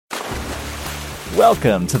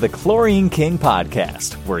Welcome to the Chlorine King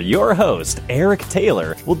Podcast, where your host, Eric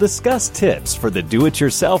Taylor, will discuss tips for the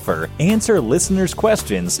do-it-yourselfer, answer listeners'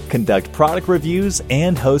 questions, conduct product reviews,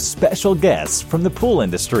 and host special guests from the pool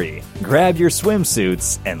industry. Grab your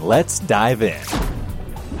swimsuits and let's dive in.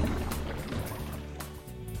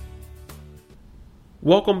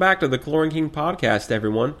 Welcome back to the Chlorine King Podcast,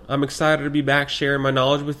 everyone. I'm excited to be back sharing my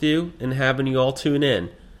knowledge with you and having you all tune in.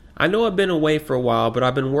 I know I've been away for a while, but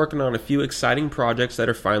I've been working on a few exciting projects that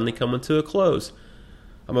are finally coming to a close.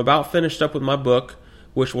 I'm about finished up with my book,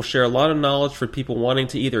 which will share a lot of knowledge for people wanting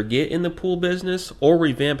to either get in the pool business or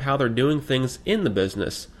revamp how they're doing things in the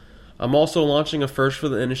business. I'm also launching a first for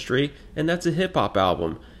the industry, and that's a hip-hop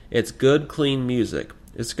album. It's good, clean music.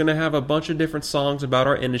 It's going to have a bunch of different songs about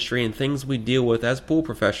our industry and things we deal with as pool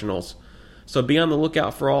professionals. So be on the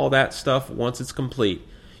lookout for all that stuff once it's complete.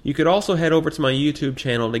 You could also head over to my YouTube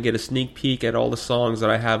channel to get a sneak peek at all the songs that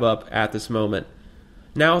I have up at this moment.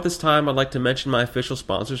 Now at this time, I'd like to mention my official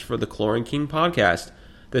sponsors for the Chlorine King Podcast.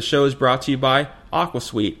 The show is brought to you by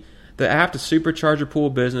AquaSuite, the app to supercharge your pool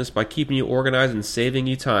business by keeping you organized and saving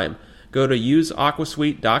you time. Go to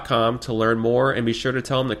useaquasuite.com to learn more, and be sure to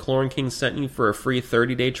tell them that Chlorine King sent you for a free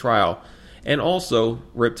 30-day trial. And also,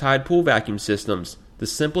 Riptide Pool Vacuum Systems, the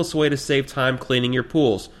simplest way to save time cleaning your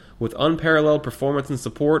pools. With unparalleled performance and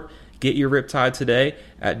support, get your Riptide today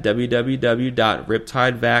at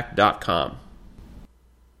www.riptidevac.com.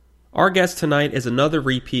 Our guest tonight is another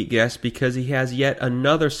repeat guest because he has yet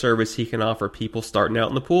another service he can offer people starting out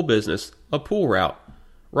in the pool business, a pool route.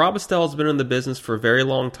 Rob Estell has been in the business for a very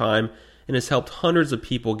long time and has helped hundreds of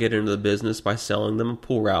people get into the business by selling them a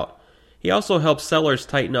pool route. He also helps sellers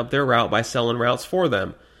tighten up their route by selling routes for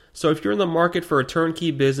them. So if you're in the market for a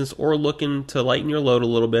turnkey business or looking to lighten your load a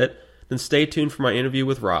little bit, then stay tuned for my interview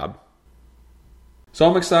with Rob. So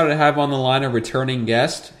I'm excited to have on the line a returning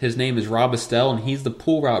guest. His name is Rob Estell, and he's the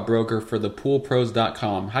pool route broker for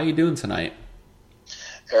thepoolpros.com. How you doing tonight?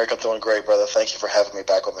 Eric, I'm doing great, brother. Thank you for having me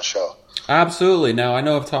back on the show. Absolutely. Now, I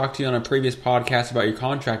know I've talked to you on a previous podcast about your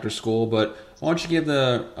contractor school, but why don't you give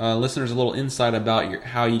the listeners a little insight about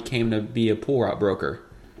how you came to be a pool route broker?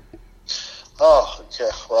 Oh,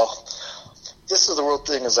 okay. Well, this is the real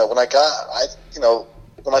thing is that when I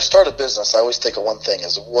start a business, I always think of one thing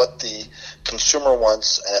is what the consumer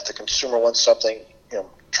wants, and if the consumer wants something,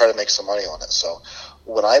 try to make some money on it. So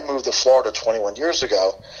when I moved to Florida 21 years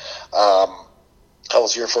ago, I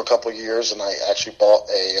was here for a couple of years, and I actually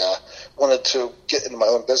wanted to get into my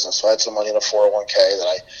own business. So I had some money in a 401k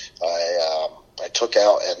that I took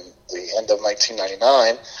out in the end of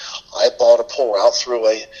 1999. I bought a pool route through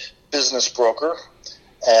a business broker,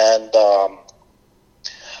 and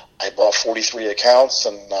I bought 43 accounts,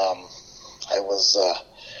 and I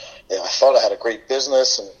thought I had a great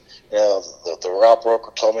business, and the route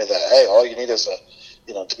broker told me that, hey, all you need is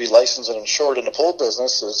to be licensed and insured in the pool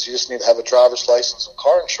business is you just need to have a driver's license and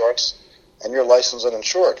car insurance, and you're licensed and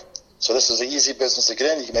insured. So this is an easy business to get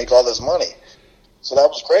in. You can make all this money. So that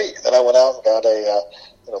was great. Then I went out and got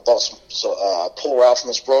bought some pool route from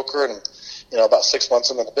this broker, and about 6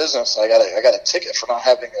 months into the business, I got a ticket for not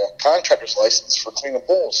having a contractor's license for cleaning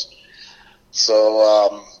pools. So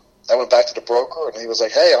I went back to the broker, and he was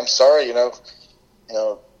like, "Hey, I'm sorry, you're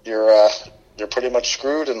pretty much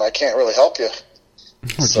screwed, and I can't really help you."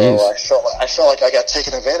 Oh, so I felt like I got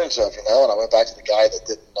taken advantage of, and I went back to the guy that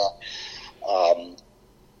didn't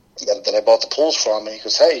that I bought the pools from, and he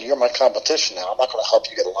goes, "Hey, you're my competition now. I'm not going to help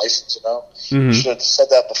you get a license. Mm-hmm. You should have said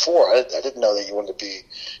that before. I didn't know that you wanted to be,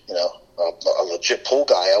 a legit pool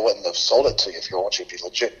guy. I wouldn't have sold it to you if you want you to be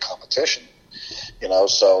legit competition."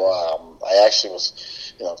 So I actually was,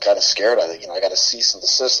 kind of scared. I got a cease and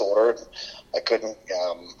desist order. And I couldn't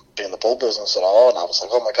be in the pool business at all, and I was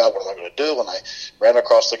like, "Oh my God, what am I going to do?" And I ran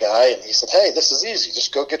across the guy, and he said, "Hey, this is easy.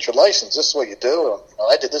 Just go get your license. This is what you do." And,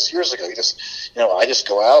 I did this years ago. I just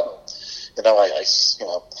go out, and I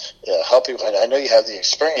help you. I know you have the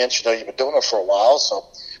experience. You've been doing it for a while, so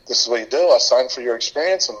this is what you do. I signed for your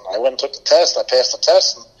experience, and I went and took the test. I passed the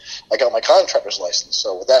test, and I got my contractor's license.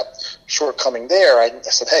 So with that shortcoming there, I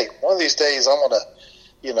said, "Hey, one of these days I'm going to,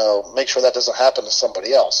 make sure that doesn't happen to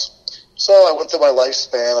somebody else." So I went through my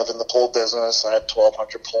lifespan of in the pool business. I had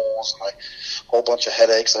 1,200 pools and a whole bunch of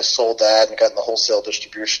headaches. I sold that and got in the wholesale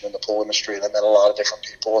distribution in the pool industry, and I met a lot of different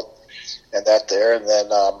people and that there. And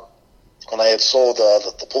then when I had sold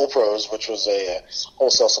the Pool Pros, which was a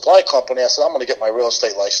wholesale supply company, I said, I'm going to get my real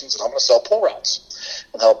estate license, and I'm going to sell pool routes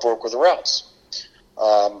and help broker the routes.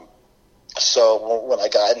 So when I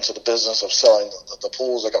got into the business of selling the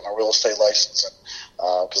pools, I got my real estate license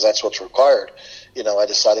because that's what's required. I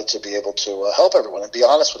decided to be able to help everyone and be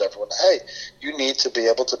honest with everyone. Hey, you need to be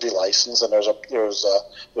able to be licensed, and there's a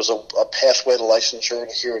pathway to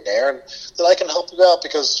licensure here and there, and that I can help you out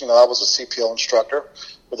because I was a CPO instructor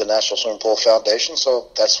with the National Swimming Pool Foundation. So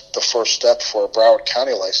that's the first step for a Broward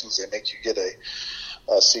County license. They make you get a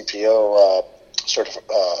CPO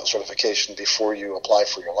certification before you apply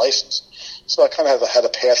for your license. So I kind of had a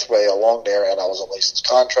pathway along there, and I was a licensed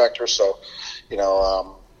contractor. So,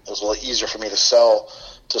 it was a little easier for me to sell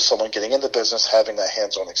to someone getting into business, having that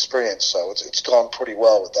hands-on experience. So it's gone pretty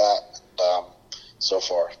well with that so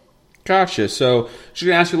far. Gotcha. So just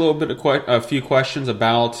going to ask you a little bit a few questions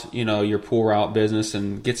about, your pool route business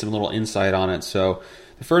and get some little insight on it. So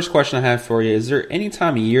the first question I have for you, is there any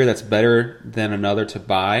time of year that's better than another to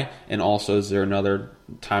buy? And also, is there another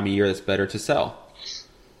time of year that's better to sell?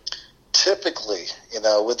 Typically,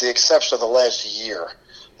 with the exception of the last year,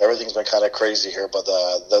 everything's been kind of crazy here. But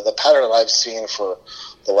the pattern that I've seen for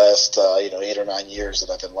the last 8 or 9 years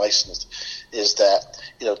that I've been licensed is that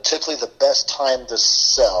typically the best time to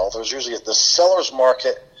sell. There's usually the seller's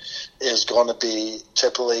market is going to be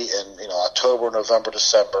typically in October, November,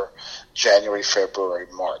 December, January, February,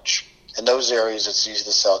 March. In those areas, it's easy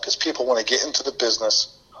to sell because people want to get into the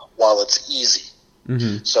business while it's easy.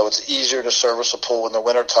 Mm-hmm. So it's easier to service a pool in the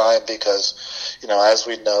wintertime because, as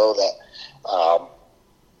we know that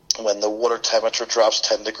when the water temperature drops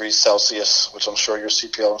 10 degrees Celsius, which I'm sure your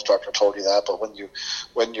CPO instructor told you that, but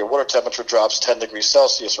when your water temperature drops 10 degrees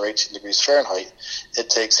Celsius or 18 degrees Fahrenheit, it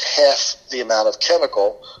takes half the amount of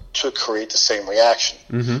chemical to create the same reaction.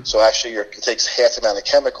 Mm-hmm. So actually it takes half the amount of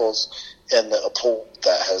chemicals in a pool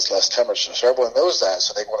that has less temperature. So everyone knows that,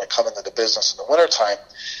 so they want to come into the business in the wintertime.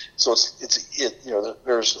 So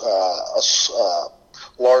there's a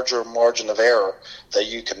larger margin of error that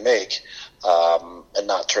you can make and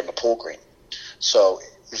not turn the pool green. So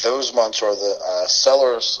those months are the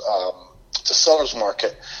seller's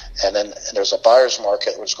market, and then there's a buyer's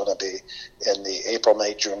market, which is going to be in the April,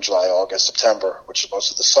 May, June, July, August, September, which is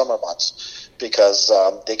most of the summer months, because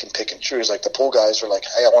they can pick and choose. Like the pool guys are like,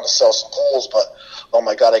 hey, I want to sell some pools, but oh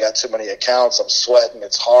my God, I got too many accounts. I'm sweating.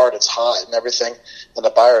 It's hard. It's hot and everything. And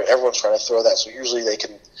the buyer, everyone's trying to throw that. So usually they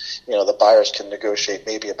can, the buyers can negotiate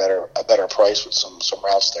maybe a better price with some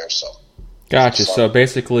routes there. So. Gotcha. So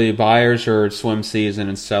basically buyers are swim season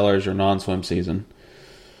and sellers are non-swim season.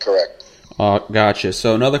 Correct. Gotcha.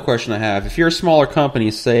 So another question I have, if you're a smaller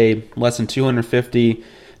company, say less than 250,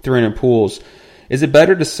 300 pools, is it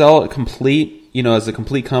better to sell it complete, as a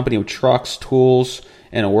complete company with trucks, tools,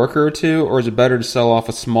 and a worker or two, or is it better to sell off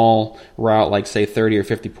a small route like, say, 30 or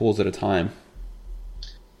 50 pools at a time?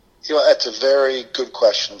 That's a very good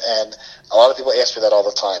question, and a lot of people ask me that all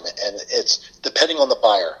the time, and it's depending on the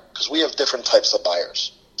buyer, because we have different types of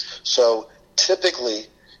buyers. So typically,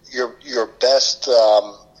 your best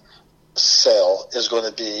sale is going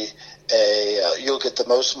to be you'll get the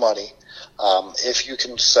most money if you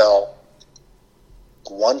can sell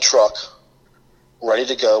one truck ready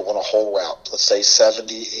to go on a whole route. Let's say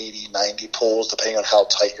 70, 80, 90 pools, depending on how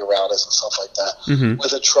tight your route is and stuff like that. Mm-hmm.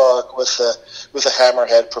 With a truck, with a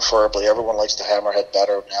hammerhead, preferably. Everyone likes the hammerhead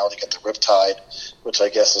better now. They get the Riptide, which I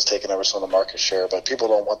guess has taken over some of the market share. But people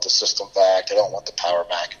don't want the system vac. They don't want the Power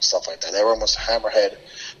Mac and stuff like that. Everyone wants a hammerhead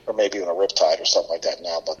or maybe even a Riptide or something like that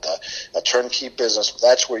now. But a turnkey business,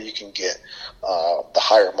 that's where you can get the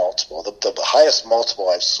higher multiple. The highest multiple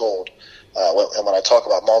I've sold. And when I talk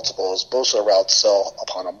about multiples, most of the routes sell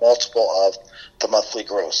upon a multiple of the monthly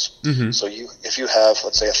gross. Mm-hmm. So if you have,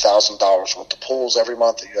 let's say, $1,000 worth of pools every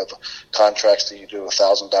month, you have contracts that you do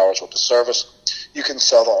 $1,000 worth of service, you can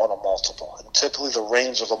sell that on a multiple. And typically the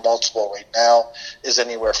range of a multiple right now is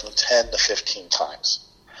anywhere from 10 to 15 times.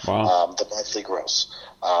 Wow. The monthly gross.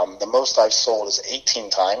 The most I've sold is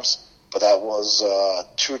 18 times, but that was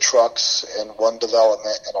 2 trucks and 1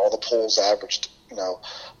 development, and all the pools averaged,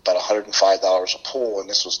 about $105 a pool, and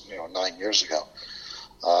this was 9 years ago.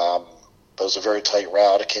 But it was a very tight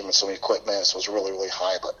route. It came with some equipment, so it was really, really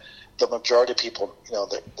high. But the majority of people,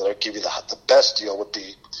 that give you the best deal would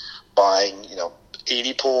be buying,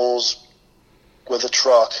 80 pools with a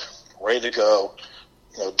truck, ready to go,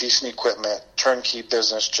 decent equipment, turnkey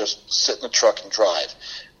business, just sit in the truck and drive.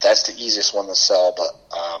 That's the easiest one to sell, but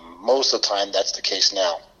most of the time that's the case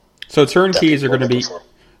now. So turnkeys are going to be...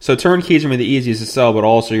 So turnkeys are going to be the easiest to sell, but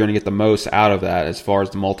also you're going to get the most out of that as far as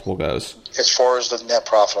the multiple goes. As far as the net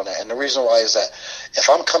profit on it. And the reason why is that if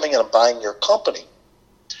I'm coming in and buying your company,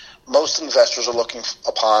 most investors are looking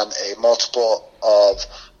upon a multiple of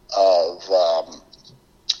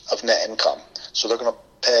net income. So they're going to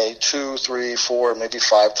pay 2, 3, 4, maybe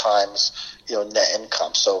 5 times, net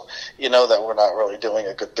income. So that we're not really doing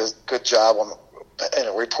a good job on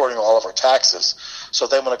reporting all of our taxes. So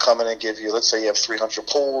they want to come in and give you, let's say you have 300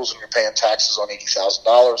 pools and you're paying taxes on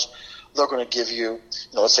 $80,000. They're going to give you,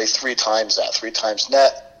 let's say 3 times that, 3 times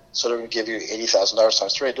net. So they're going to give you $80,000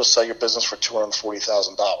 times 3. They'll sell your business for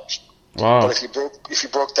 $240,000. Wow. But if you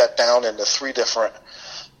broke that down into 3 different,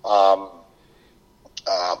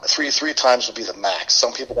 three times would be the max.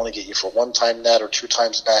 Some people want to get you for 1 time net or 2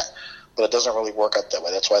 times net, but it doesn't really work out that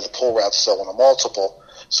way. That's why the pull routes sell on a multiple.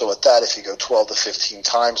 So with that, if you go 12 to 15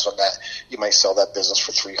 times on that, you might sell that business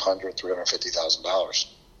for $350,000.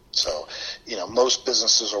 So, most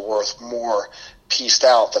businesses are worth more pieced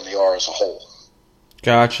out than they are as a whole.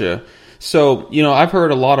 Gotcha. So, I've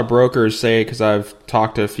heard a lot of brokers say, because I've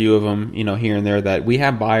talked to a few of them, here and there, that we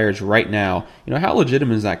have buyers right now. How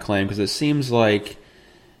legitimate is that claim? Because it seems like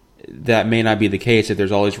that may not be the case if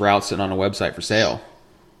there's all these routes sitting on a website for sale.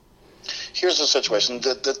 Here's the situation.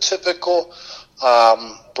 The typical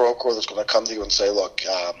broker that's going to come to you and say, look,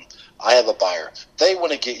 I have a buyer. They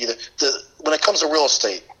want to get you when it comes to real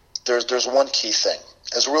estate, there's one key thing.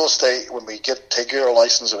 As real estate, when we take your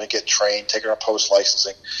license and we get trained, take our post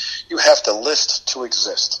licensing, you have to list to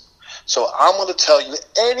exist. So I'm going to tell you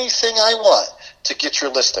anything I want to get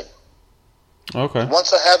your listing. Okay.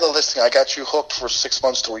 Once I have the listing, I got you hooked for 6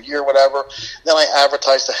 months to a year, whatever. Then I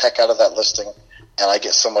advertise the heck out of that listing, and I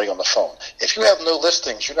get somebody on the phone. If you have no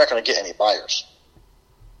listings, you're not going to get any buyers.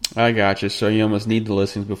 I got you. So you almost need the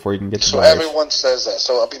listings before you can get the so buyers. So everyone says that.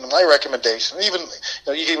 So my recommendation, even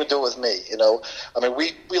you can even do it with me.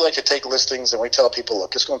 We like to take listings and we tell people,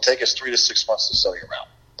 look, it's going to take us 3 to 6 months to sell your route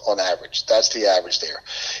on average. That's the average there.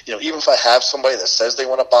 Even if I have somebody that says they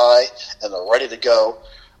want to buy and they're ready to go,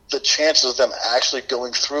 the chances of them actually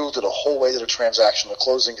going through to the whole way to the transaction, the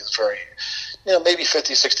closing is very, maybe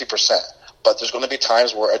 50, 60%. But there's going to be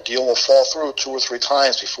times where a deal will fall through 2 or 3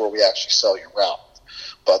 times before we actually sell your route.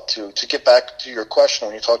 But to get back to your question,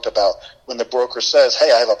 when you talked about when the broker says,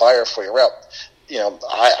 hey, I have a buyer for your route,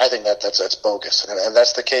 I think that's bogus. And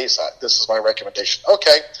that's the case. This is my recommendation.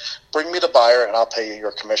 Okay, bring me the buyer and I'll pay you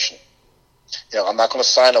your commission. I'm not going to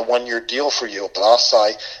sign a 1-year deal for you, but I'll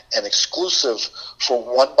sign an exclusive for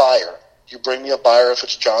 1 buyer. You bring me a buyer if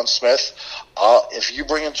it's John Smith. If you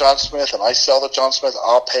bring in John Smith and I sell to John Smith,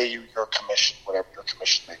 I'll pay you your commission, whatever your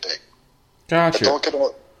commission may be. Gotcha.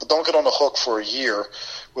 But don't get on the hook for a year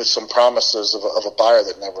with some promises of a buyer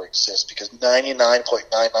that never exists, because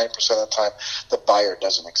 99.99% of the time the buyer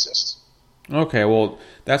doesn't exist. Okay, well,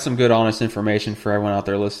 that's some good, honest information for everyone out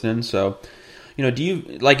there listening. So, do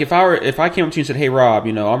you, like, if I came up to you and said, hey, Rob,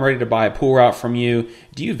 I'm ready to buy a pool route from you,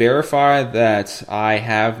 do you verify that I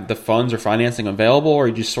have the funds or financing available, or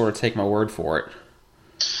you just sort of take my word for it?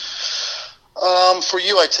 For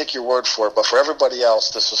you, I take your word for it, but for everybody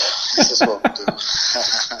else, this is what we do.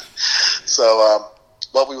 So,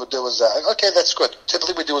 what we would do is, okay, that's good.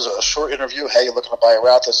 Typically, we do is a short interview. Hey, you're looking to buy a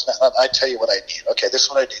route. I tell you what I need. Okay, this is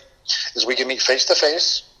what I need. Is we can meet face to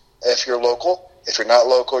face if you're local. If you're not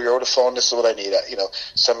local, you're over the phone. This is what I need.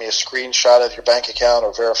 Send me a screenshot of your bank account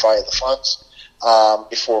or verify the funds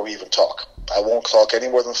before we even talk. I won't talk any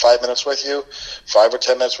more than 5 minutes with you, 5 or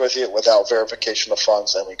 10 minutes with you, without verification of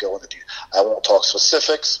funds, and we go into detail. I won't talk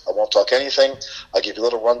specifics. I won't talk anything. I'll give you a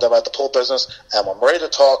little rundown about the pool business, and when I'm ready to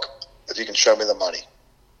talk, if you can show me the money.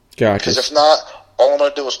 Gotcha. Because if not, all I'm going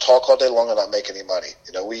to do is talk all day long and not make any money.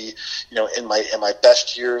 In my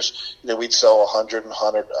best years, we'd sell 100.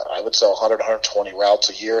 I would sell 120 routes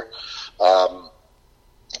a year, and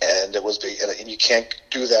you can't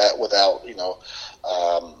do that without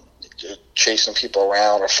chasing people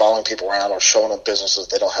around or following people around or showing them businesses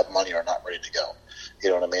they don't have money or not ready to go. You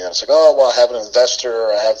know what I mean? And it's like, oh, well, I have an investor,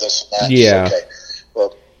 or I have this and that. Yeah. Okay.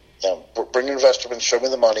 Well, bring an investor and show me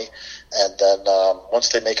the money, and then once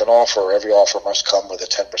they make an offer, every offer must come with a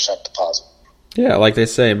 10% deposit. Yeah, like they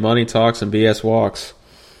say, money talks and BS walks.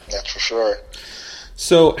 That's for sure.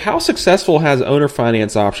 So how successful has owner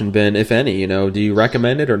finance option been, if any? Do you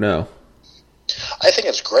recommend it or no? I think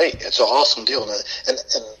it's great. It's an awesome deal. And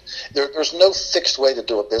there's no fixed way to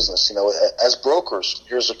do a business. As brokers,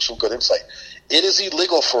 here's some good insight. It is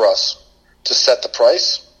illegal for us to set the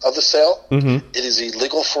price of the sale. Mm-hmm. It is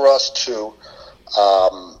illegal for us to,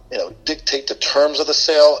 dictate the terms of the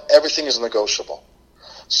sale. Everything is negotiable.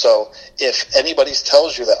 So if anybody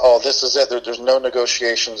tells you that, oh, this is it, there's no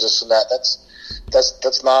negotiations, this and that,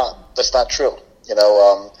 that's not true.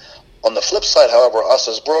 On the flip side, however, us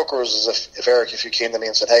as brokers, is if Eric, if you came to me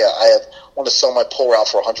and said, hey, I want to sell my pull route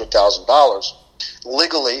for $100,000,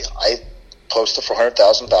 legally, I post it for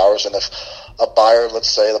 $100,000, and if a buyer, let's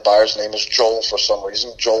say the buyer's name is Joel for some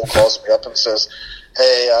reason, Joel calls me up and says,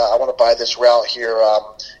 hey, I want to buy this route here,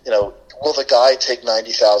 will the guy take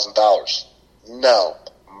 $90,000? No.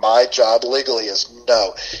 My job legally is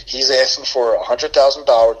no. He's asking for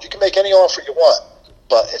 $100,000. You can make any offer you want.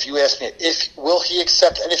 But if you ask me, will he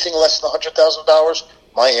accept anything less than $100,000?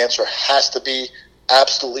 My answer has to be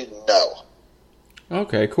absolutely no.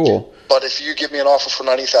 Okay, cool. But if you give me an offer for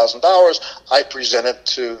 $90,000, I present it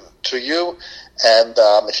to you, and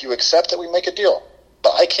if you accept it, we make a deal.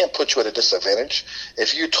 But I can't put you at a disadvantage.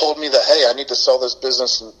 If you told me that, hey, I need to sell this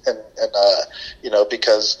business, and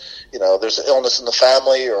because there's an illness in the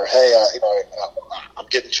family, or hey, I'm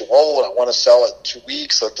getting too old, I want to sell it in 2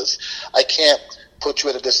 weeks. I can't put you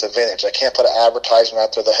at a disadvantage. I can't put an advertisement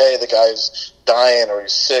out there that, hey, the guy's dying, or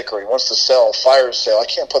he's sick, or he wants to sell, fire sale. I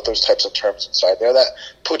can't put those types of terms inside there. That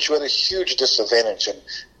puts you at a huge disadvantage. And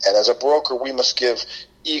as a broker, we must give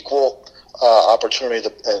equal opportunity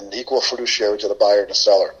and equal fiduciary to the buyer and the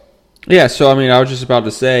seller. Yeah, so I was just about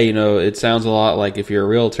to say, it sounds a lot like if you're a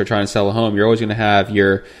realtor trying to sell a home, you're always going to have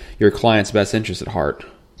your client's best interest at heart.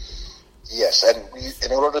 Yes, and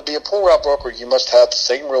in order to be a pull route broker, you must have the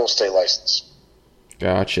same real estate license.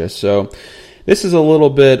 Gotcha. So this is a little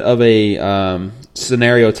bit of a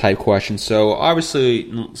scenario type question. So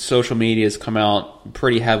obviously social media has come out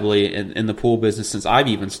pretty heavily in the pool business since I've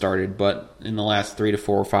even started, but in the last 3 to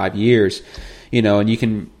 4 or 5 years, and you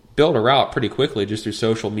can build a route pretty quickly just through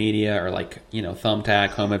social media or Thumbtack,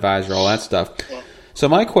 Home Advisor, all that stuff. Yeah. So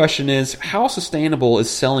my question is, how sustainable is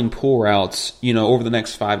selling pool routes, over the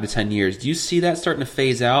next 5 to 10 years? Do you see that starting to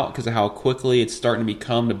phase out because of how quickly it's starting to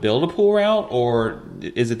become to build a pool route, or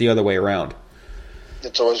is it the other way around?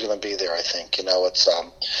 It's always going to be there, I think. It's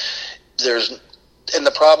and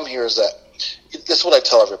the problem here is that this is what I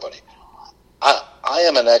tell everybody. I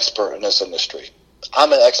am an expert in this industry.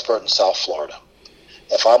 I'm an expert in South Florida.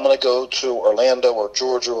 If I'm going to go to Orlando or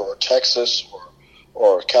Georgia or Texas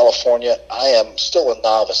or California, I am still a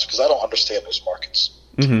novice because I don't understand those markets.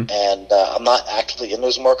 Mm-hmm. And I'm not actively in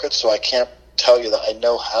those markets, so I can't tell you that I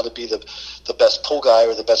know how to be the best pool guy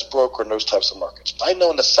or the best broker in those types of markets. But I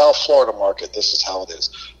know in the South Florida market, this is how it is.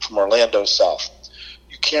 From Orlando south,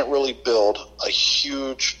 you can't really build a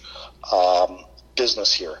huge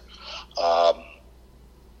business here.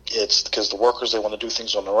 It's because the workers, they want to do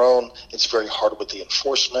things on their own. It's very hard with the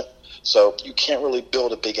enforcement. So you can't really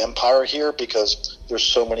build a big empire here because there's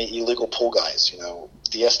so many illegal pool guys.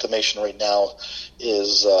 The estimation right now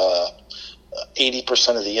is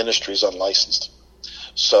 80% of the industry is unlicensed.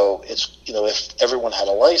 So it's, if everyone had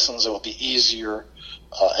a license, it would be easier,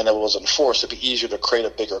 and it was enforced, it'd be easier to create a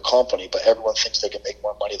bigger company. But everyone thinks they can make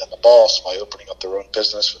more money than the boss by opening up their own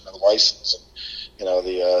business with no license. And,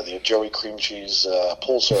 the Joey Cream Cheese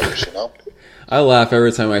pool service, I laugh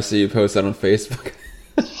every time I see you post that on Facebook.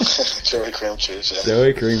 Joey Cream Cheese, yeah.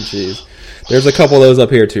 Joey Cream Cheese. There's a couple of those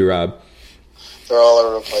up here too, Rob. They're all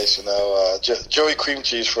over the place, Joey Cream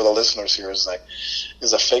Cheese, for the listeners here, is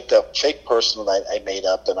a fake person that I made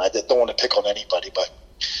up, and I don't want to pick on anybody, but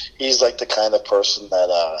he's like the kind of person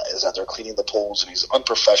that is out there cleaning the pools, and he's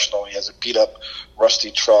unprofessional. He has a beat up,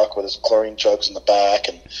 rusty truck with his chlorine jugs in the back,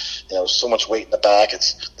 and so much weight in the back.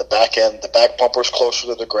 It's the back end. The back bumper is closer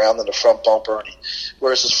to the ground than the front bumper, and he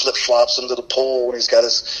wears his flip flops into the pool, and he's got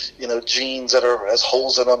his jeans that has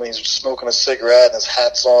holes in them, and he's smoking a cigarette, and his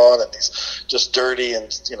hat's on, and he's just dirty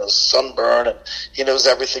and sunburned, and he knows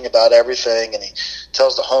everything about everything, and he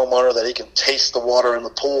tells the homeowner that he can taste the water in the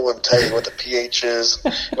pool and tell you what the pH is.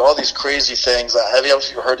 All these crazy things. Have you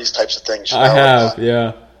ever heard these types of things? I have,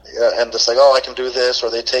 yeah. Yeah, and it's like, I can do this, or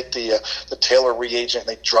they take the Taylor reagent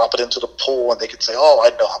and they drop it into the pool, and they can say,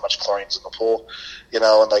 I know how much chlorine's in the pool,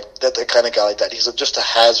 and like that kind of guy like that. He's just a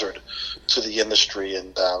hazard to the industry,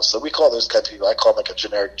 and so we call those kind of people. I call him like a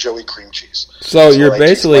generic Joey Cream Cheese. So you're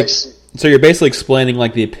basically explaining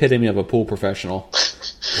like the epitome of a pool professional.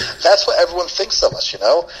 That's what everyone thinks of us,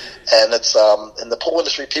 and it's in the pool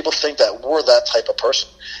industry, people think that we're that type of person.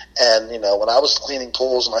 And when I was cleaning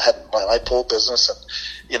pools and I had my pool business, and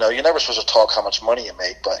you're never supposed to talk how much money you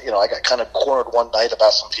make, but I got kind of cornered one night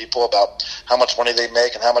about some people about how much money they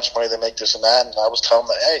make and how much money they make, this and that, and I was telling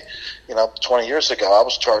them that, hey, 20 years ago I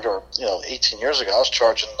was charging, or 18 years ago I was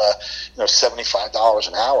charging $75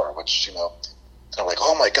 an hour, which they're like,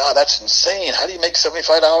 oh my God, that's insane. How do you make $75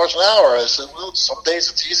 an hour? I said, well, some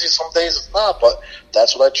days it's easy, some days it's not, but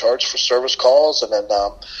that's what I charge for service calls. And then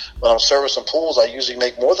when I'm servicing pools, I usually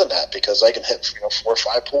make more than that because I can hit 4 or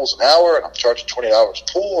 5 pools an hour, and I'm charging $20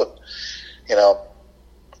 a pool.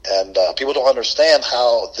 And people don't understand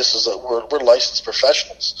how this is. We're licensed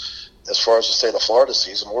professionals as far as the state of Florida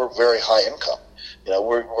sees, and we're very high income.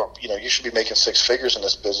 We're you should be making 6 figures in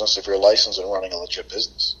this business if you're licensed and running a legit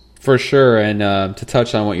business. For sure, and to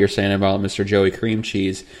touch on what you're saying about Mr. Joey Cream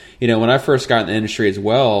Cheese, when I first got in the industry as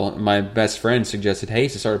well, my best friend suggested, hey,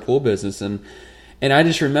 to start a pool business, and I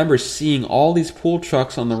just remember seeing all these pool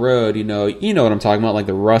trucks on the road, you know what I'm talking about, like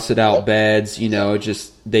the rusted out beds,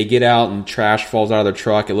 just they get out and trash falls out of their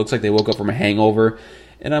truck, it looks like they woke up from a hangover,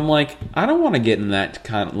 and I'm like, I don't want to get in that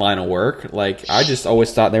kind of line of work. Like, I just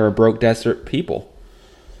always thought they were broke, desperate people.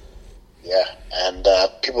 Yeah, and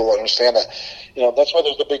people will understand that. That's why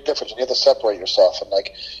there's a big difference. You have to separate yourself. And,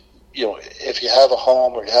 if you have a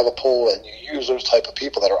home or you have a pool and you use those type of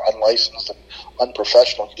people that are unlicensed and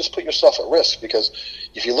unprofessional, you just put yourself at risk, because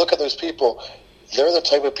if you look at those people, they're the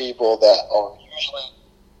type of people that are usually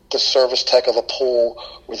the service tech of a pool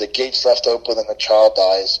where the gate's left open and the child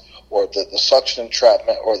dies, or the suction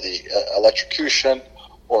entrapment, or the electrocution,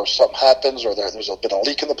 or something happens, or there's been a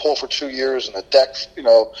leak in the pool for 2 years, and the deck,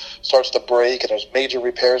 starts to break, and there's major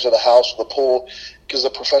repairs of the house or the pool, because the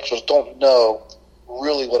professionals don't know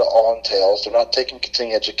really what it all entails. They're not taking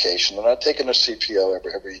continuing education. They're not taking their CPO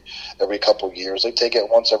every couple of years. They take it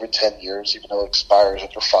once every 10 years, even though it expires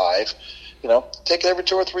after 5. Take it every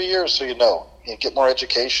 2 or 3 years, so you get more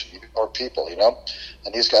education, you get more people,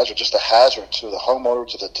 And these guys are just a hazard to the homeowner,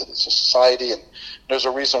 to the society, and there's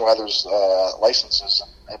a reason why there's licenses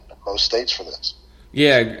in most states for this.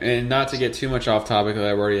 Yeah, and not to get too much off topic that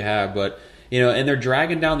I already have, but and they're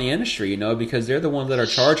dragging down the industry, because they're the ones that are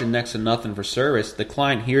charging next to nothing for service. The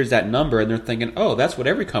client hears that number and they're thinking, oh, that's what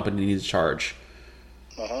every company needs to charge.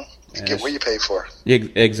 You get what you pay for.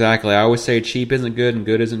 Exactly. I always say cheap isn't good and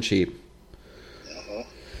good isn't cheap.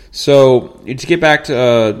 So, to get back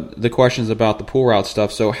to the questions about the pool route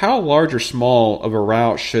stuff, so how large or small of a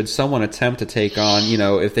route should someone attempt to take on,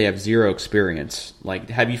 if they have zero experience? Like,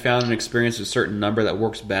 have you found an experience with a certain number that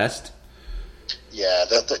works best? Yeah,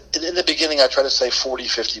 in the beginning I try to say 40,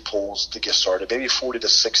 50 pools to get started, maybe 40 to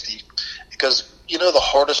 60, because the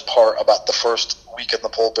hardest part about the first week in the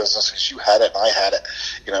pool business is you had it and I had it,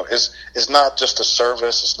 is not just the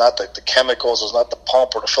service, it's not the chemicals, it's not the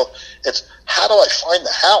pump or the filter, it's how do I find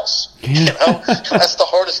the house? That's the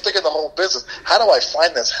hardest thing in the whole business. How do I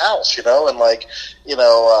find this house?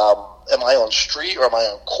 Am I on street or am I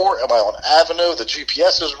on court? Am I on avenue? The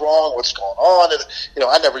GPS is wrong. What's going on? And,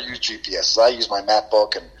 I never use GPS. I use my map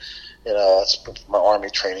book, and that's my Army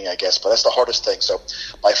training, I guess. But that's the hardest thing. So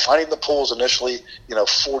by finding the pools initially,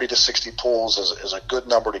 40 to 60 pools is a good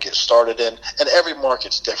number to get started in. And every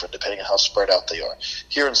market's different depending on how spread out they are.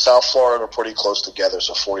 Here in South Florida, we're pretty close together,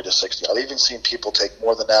 so 40 to 60. I've even seen people take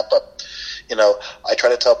more than that, but I try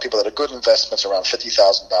to tell people that a good investment's around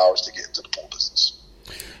 $50,000 to get into the pool business.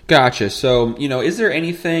 Gotcha. So, is there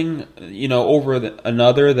anything, over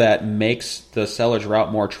another that makes the seller's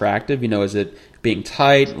route more attractive? Is it being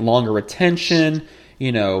tight, longer retention,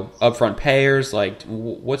 upfront payers? Like,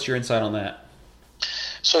 what's your insight on that?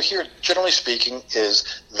 So here, generally speaking,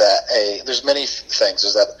 is that there's many things.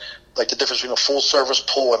 Is that like the difference between a full service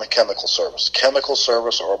pool and a chemical service? Chemical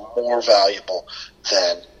service are more valuable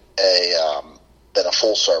than a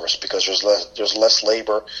full service, because there's less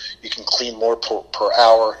labor. You can clean more per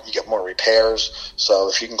hour. You get more repairs. So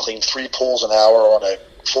if you can clean 3 pools an hour on a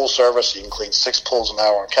full service, you can clean 6 pools an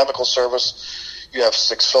hour on chemical service. You have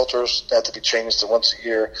 6 filters that have to be changed once a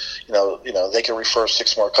year. They can refer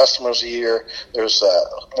 6 more customers a year. There's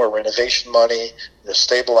more renovation money, there's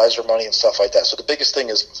stabilizer money and stuff like that. So the biggest thing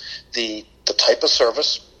is the type of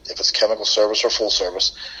service, if it's chemical service or full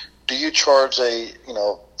service. Do you charge a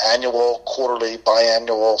annual, quarterly,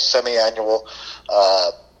 biannual, semi-annual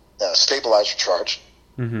stabilizer charge?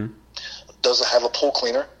 Mm-hmm. Does it have a pool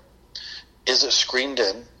cleaner? Is it screened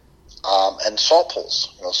in? And salt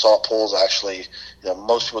pools. Salt pools actually,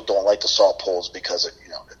 most people don't like the salt pools because it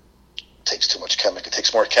takes too much chemical. It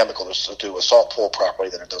takes more chemical to do a salt pool properly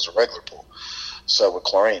than it does a regular pool. So with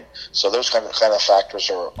chlorine, so those kind of factors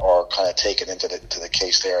are kind of taken into the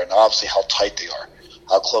case there, and obviously how tight they are,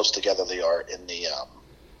 how close together they are in the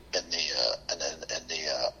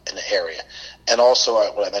area, and also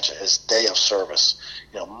what I mentioned is day of service.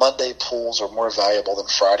 Monday pools are more valuable than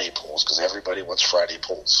Friday pools because everybody wants Friday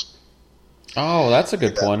pools. Oh, that's a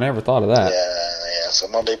good point. I never thought of that. Yeah. So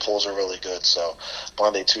Monday pools are really good. So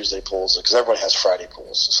Monday, Tuesday pools, because everybody has Friday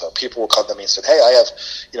pools. So people will come to me and say, "Hey, I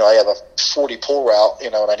have a 40 pool route,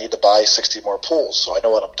 and I need to buy 60 more pools. So I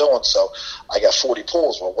know what I'm doing. So I got 40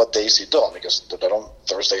 pools. Well, what days are you doing? Because they're on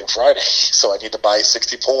Thursday and Friday. So I need to buy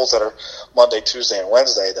 60 pools that are Monday, Tuesday, and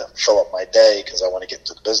Wednesday to fill up my day because I want to get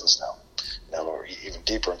into the business now, or even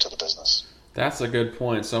deeper into the business." That's a good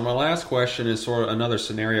point. So my last question is sort of another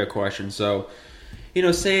scenario question. So,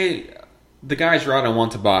 say the guy's route I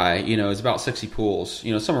want to buy, is about 60 pools,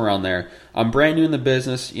 somewhere around there. I'm brand new in the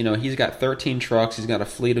business. He's got 13 trucks. He's got a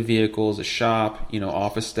fleet of vehicles, a shop,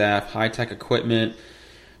 office staff, high-tech equipment,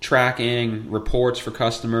 tracking, reports for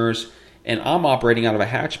customers. And I'm operating out of a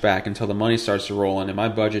hatchback until the money starts to roll in and my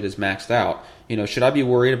budget is maxed out. Should I be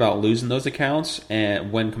worried about losing those accounts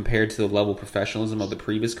when compared to the level of professionalism of the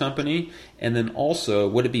previous company? And then also,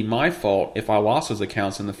 would it be my fault if I lost those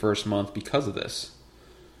accounts in the first month because of this?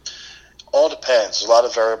 All depends. There's a lot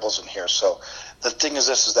of variables in here. So the thing is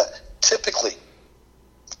this, is that typically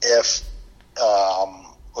if,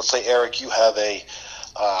 let's say, Eric, you have a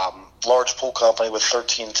large pool company with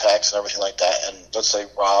 13 techs and everything like that, and let's say,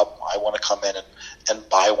 Rob, I want to come in and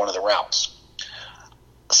buy one of the routes.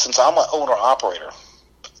 Since I'm an owner-operator,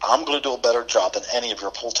 I'm going to do a better job than any of your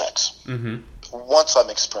pool techs. Mm-hmm. Once I'm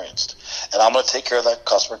experienced. And I'm going to take care of that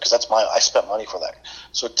customer because I spent money for that.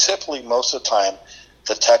 So typically, most of the time,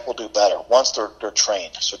 the tech will do better once they're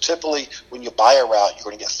trained. So typically, when you buy a route, you're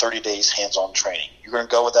going to get 30 days hands-on training. You're going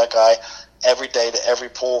to go with that guy every day to every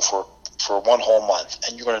pool for one whole month,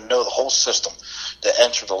 and you're going to know the whole system. To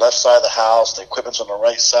enter the left side of the house, the equipment's on the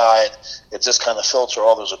right side. It's just kind of filter.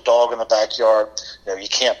 There's a dog in the backyard. You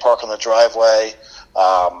can't park on the driveway.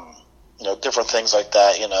 Different things like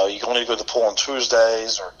that. You can only go to the pool on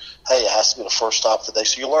Tuesdays, or hey, it has to be the first stop of the day.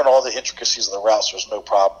 So you learn all the intricacies of the routes. There's no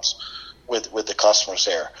problems with the customers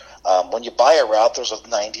there. When you buy a route, there's a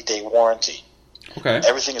 90-day warranty. Okay.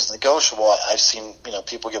 Everything is negotiable. I've seen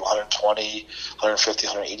people give 120, 150,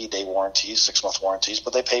 180-day warranties, 6-month warranties,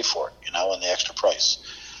 but they pay for it, and the extra price.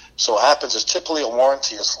 So what happens is typically a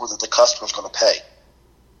warranty is what the customer's going to pay.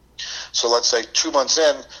 So let's say 2 months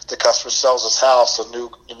in, the customer sells his house, a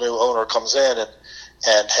new owner comes in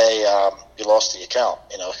and hey, you lost the account.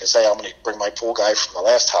 Because hey, I'm going to bring my pool guy from the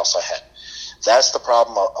last house I had. That's the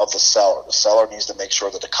problem of the seller. The seller needs to make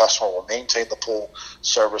sure that the customer will maintain the pool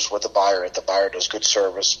service with the buyer, and the buyer does good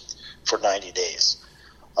service for 90 days.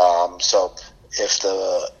 So if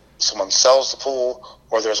someone sells the pool,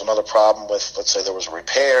 or there's another problem with, let's say there was a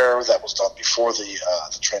repair that was done before the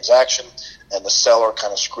transaction, and the seller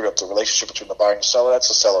kind of screwed up the relationship between the buyer and the seller, that's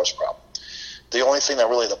the seller's problem. The only thing that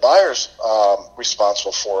really the buyer's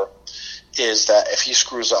responsible for is that if he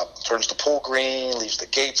screws up, turns the pool green, leaves the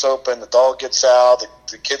gates open, the dog gets out,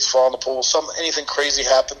 the kids fall in the pool, anything crazy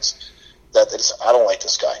happens, I don't like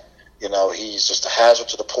this guy. He's just a hazard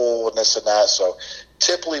to the pool and this and that. So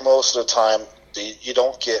typically most of the time you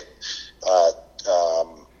don't get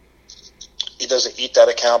he doesn't eat that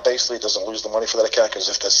account, basically. He doesn't lose the money for that account, because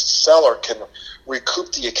if the seller can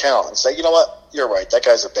recoup the account and say, you know what, you're right, that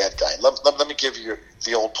guy's a bad guy. Let me give you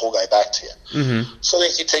the old pool guy back to you. Mm-hmm. So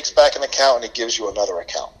then he takes back an account and he gives you another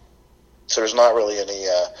account. So there's not really any,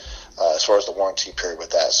 as far as the warranty period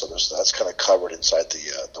with that. So that's kind of covered inside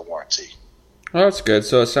the warranty. Oh, that's good.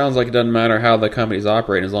 So it sounds like it doesn't matter how the company's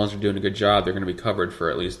operating. As long as they're doing a good job, they're going to be covered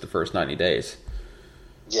for at least the first 90 days.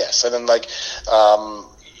 Yes. And then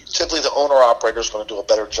typically the owner-operator is going to do a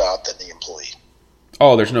better job than the employee.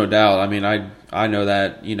 Oh, there's no doubt. I mean, I know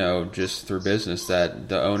that, just through business, that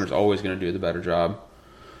the owner's always going to do the better job.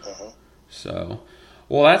 Mm-hmm. So,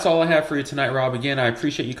 well, that's all I have for you tonight, Rob. Again, I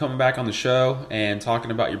appreciate you coming back on the show and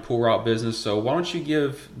talking about your pool route business. So why don't you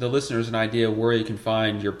give the listeners an idea of where you can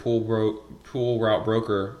find your pool route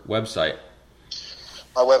broker website?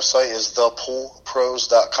 My website is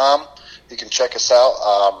thepoolpros.com. You can check us out.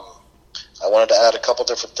 I wanted to add a couple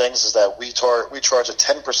different things, is that we charge a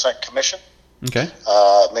 10% commission. Okay.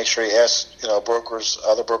 Make sure you ask, other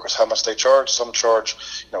brokers how much they charge. Some charge,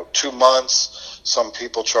 2 months. Some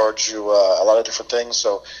people charge you a lot of different things.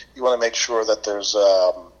 So you want to make sure that there's,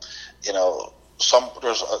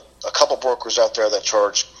 there's a couple brokers out there that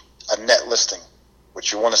charge a net listing,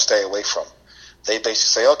 which you want to stay away from. They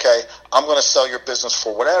basically say, okay, I'm going to sell your business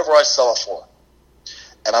for whatever I sell it for,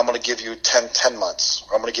 and I'm going to give you 10 months,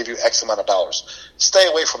 or I'm going to give you X amount of dollars. Stay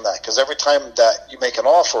away from that, because every time that you make an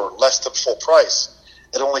offer less than full price,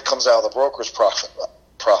 it only comes out of the broker's profit.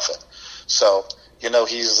 So,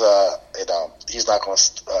 he's not going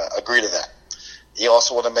to agree to that. You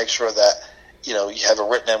also want to make sure that, you have it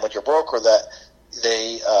written in with your broker that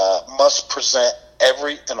they must present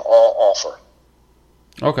every and all offer.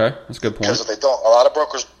 Okay, that's a good point. Because if they don't, a lot of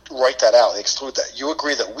brokers write that out. They exclude that. You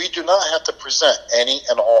agree that we do not have to present any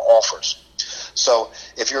and all offers. So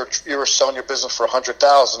if you're selling your business for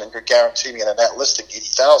 $100,000 and you're guaranteeing me in a net listing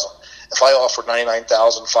 $80,000, if I offer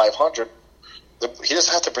 $99,500, he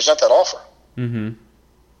doesn't have to present that offer. Mm-hmm.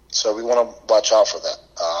 So we want to watch out for that.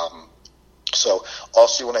 So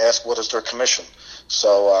also you want to ask, what is their commission?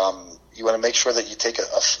 So you want to make sure that you take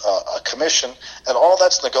a commission, and all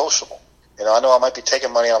that's negotiable. I know I might be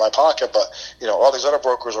taking money out of my pocket, but all these other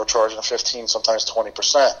brokers are charging 15, sometimes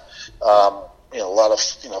 20%. A lot of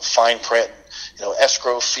fine print,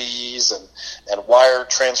 escrow fees and wire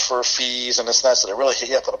transfer fees and this and that. So they really hit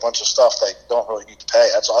you up with a bunch of stuff they don't really need to pay.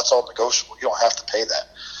 That's all negotiable. You don't have to pay that.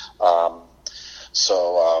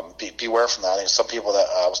 So beware from that. I think some people that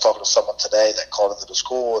I was talking to someone today that called into the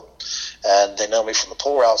school and they know me from the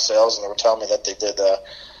pull route sales, and they were telling me that they did.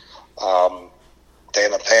 They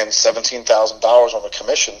ended up paying $17,000 on the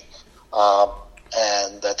commission,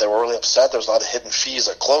 and that they were really upset. There was a lot of hidden fees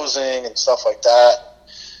at closing and stuff like that.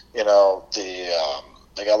 They got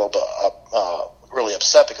a little bit really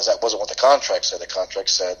upset because that wasn't what the contract said. The contract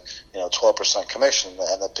said 12% commission. It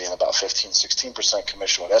ended up being about 15-16%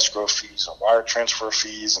 commission with escrow fees and wire transfer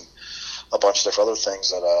fees and a bunch of different other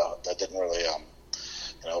things that didn't really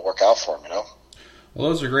work out for them. Well,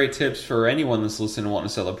 those are great tips for anyone that's listening and wanting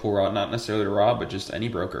to sell a pull route, not necessarily to Rob, but just any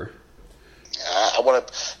broker. I want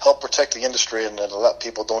to help protect the industry and let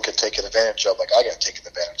people don't get taken advantage of like I got taken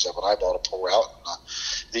advantage of when I bought a pull route.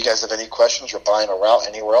 If you guys have any questions, you're buying a route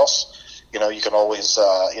anywhere else, you can always,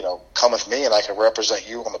 come with me and I can represent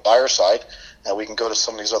you on the buyer side, and we can go to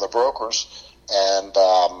some of these other brokers and,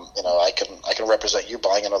 I can represent you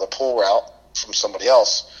buying another pull route from somebody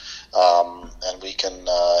else. And we can,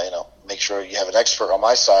 make sure you have an expert on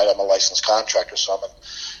my side. I'm a licensed contractor, so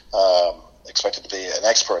I'm expected to be an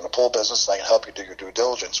expert in the pull business, and I can help you do your due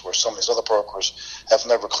diligence, where some of these other brokers have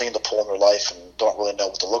never cleaned a pull in their life and don't really know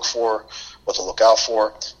what to look for, what to look out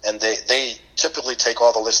for, and they typically take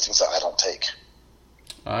all the listings that I don't take.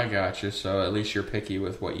 I got you. So at least you're picky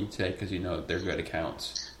with what you take because they're good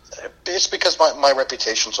accounts. It's because my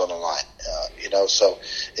reputation's on the line, so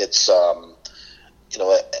it's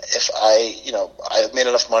if I've made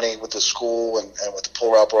enough money with the school and with the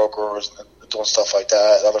pull route brokers and doing stuff like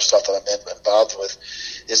that, other stuff that I'm involved with,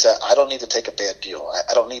 is that I don't need to take a bad deal.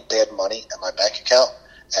 I don't need bad money in my bank account.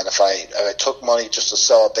 And if I took money just to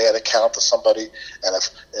sell a bad account to somebody, and if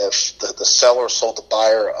the seller sold the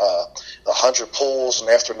buyer 100 pulls, and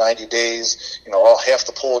after 90 days, all half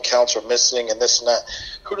the pull accounts are missing and this and that,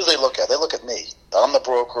 who do they look at? They look at me. I'm the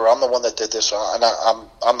broker. I'm the one that did this. And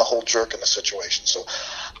I'm the whole jerk in the situation. So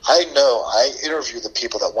I interview the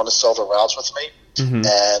people that want to sell their routes with me. Mm-hmm.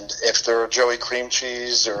 And if they're Joey Cream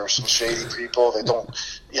Cheese or some shady people, they don't,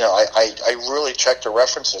 I really check their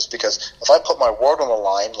references, because if I put my word on the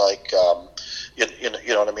line, like, you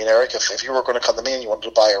know what I mean, Eric, if you were going to come to me and you wanted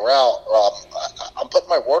to buy a route, I'm putting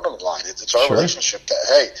my word on the line. It's our relationship that,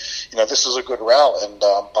 hey, this is a good route, and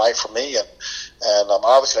buy from me, and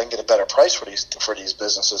obviously I can get a better price for these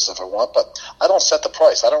businesses if I want, but I don't set the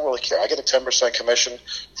price. I don't really care. I get a 10% commission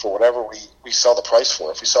for whatever we sell the price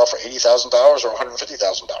for. If we sell for $80,000 or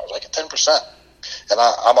 $150,000, I get 10%, and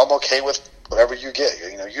I'm okay with whatever you get.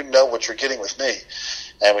 You know what you're getting with me,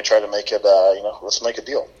 and we try to make it. Let's make a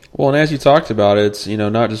deal. Well, and as you talked about, it's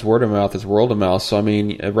not just word of mouth; it's world of mouth. So I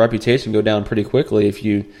mean, a reputation go down pretty quickly if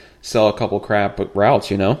you sell a couple crap routes.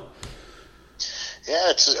 Yeah,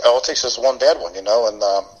 all it takes is one bad one, and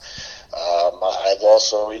I've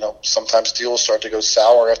also, sometimes deals start to go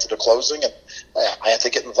sour after the closing, and I have to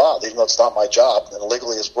get involved, even though it's not my job. And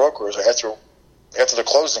legally, as brokers, after the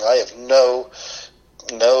closing, I have no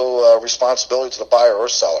responsibility to the buyer or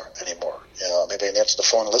seller anymore. Maybe I can answer the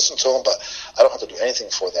phone and listen to them, but I don't have to do anything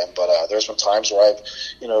for them. But there's been times where I've,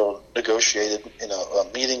 negotiated,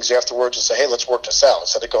 meetings afterwards and say, hey, let's work this out.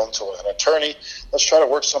 Instead of going to an attorney, let's try to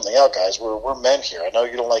work something out, guys. We're men here. I know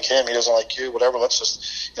you don't like him. He doesn't like you, whatever. Let's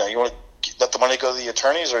just, you want to let the money go to the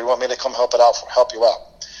attorneys, or you want me to come help you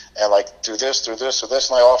out? And like, do this, and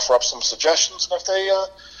I offer up some suggestions. And if they,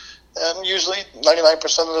 and usually 99%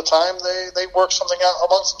 of the time they work something out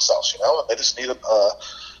amongst themselves, They just need a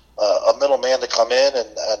middleman to come in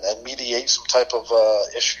and mediate some type of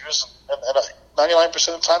issues, and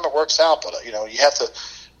 99% of the time it works out. But you have to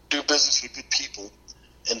do business with good people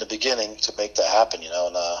in the beginning to make that happen, and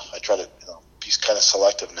I try to be kind of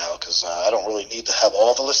selective now, because I don't really need to have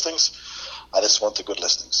all the listings. I just want the good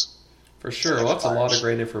listings. For sure. Well, that's a lot of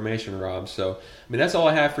great information, Rob. So, that's all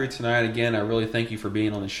I have for you tonight. Again, I really thank you for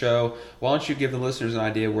being on the show. Why don't you give the listeners an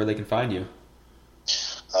idea where they can find you?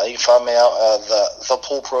 You can find me out at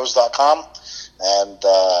thepoolpros.com, and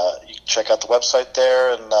you can check out the website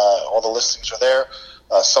there, and all the listings are there.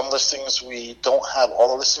 Some listings, we don't have all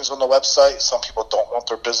the listings on the website. Some people don't want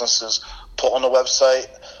their businesses put on the website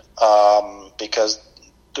because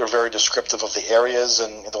they're very descriptive of the areas,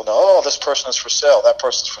 and they'll know, this person is for sale, that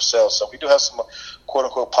person's for sale. So we do have some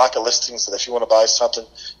quote-unquote pocket listings that if you want to buy something,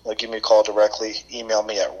 give me a call directly. Email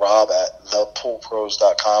me at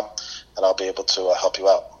rob@thepoolpros.com, and I'll be able to help you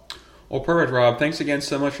out. Well, perfect, Rob. Thanks again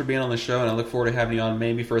so much for being on the show, and I look forward to having you on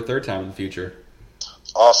maybe for a third time in the future.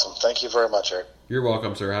 Awesome. Thank you very much, Eric. You're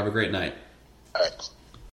welcome, sir. Have a great night. All right.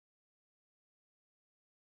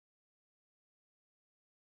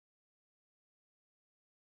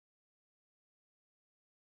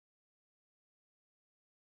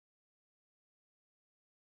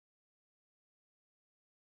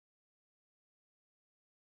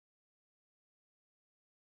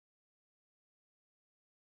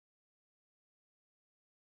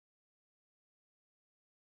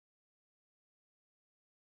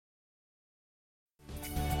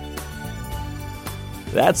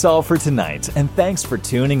 That's all for tonight, and thanks for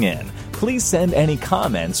tuning in. Please send any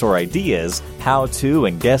comments or ideas, how-to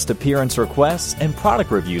and guest appearance requests, and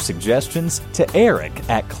product review suggestions to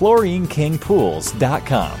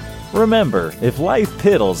eric@chlorinekingpools.com. Remember, if life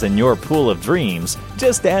piddles in your pool of dreams,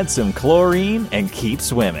 just add some chlorine and keep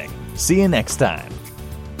swimming. See you next time.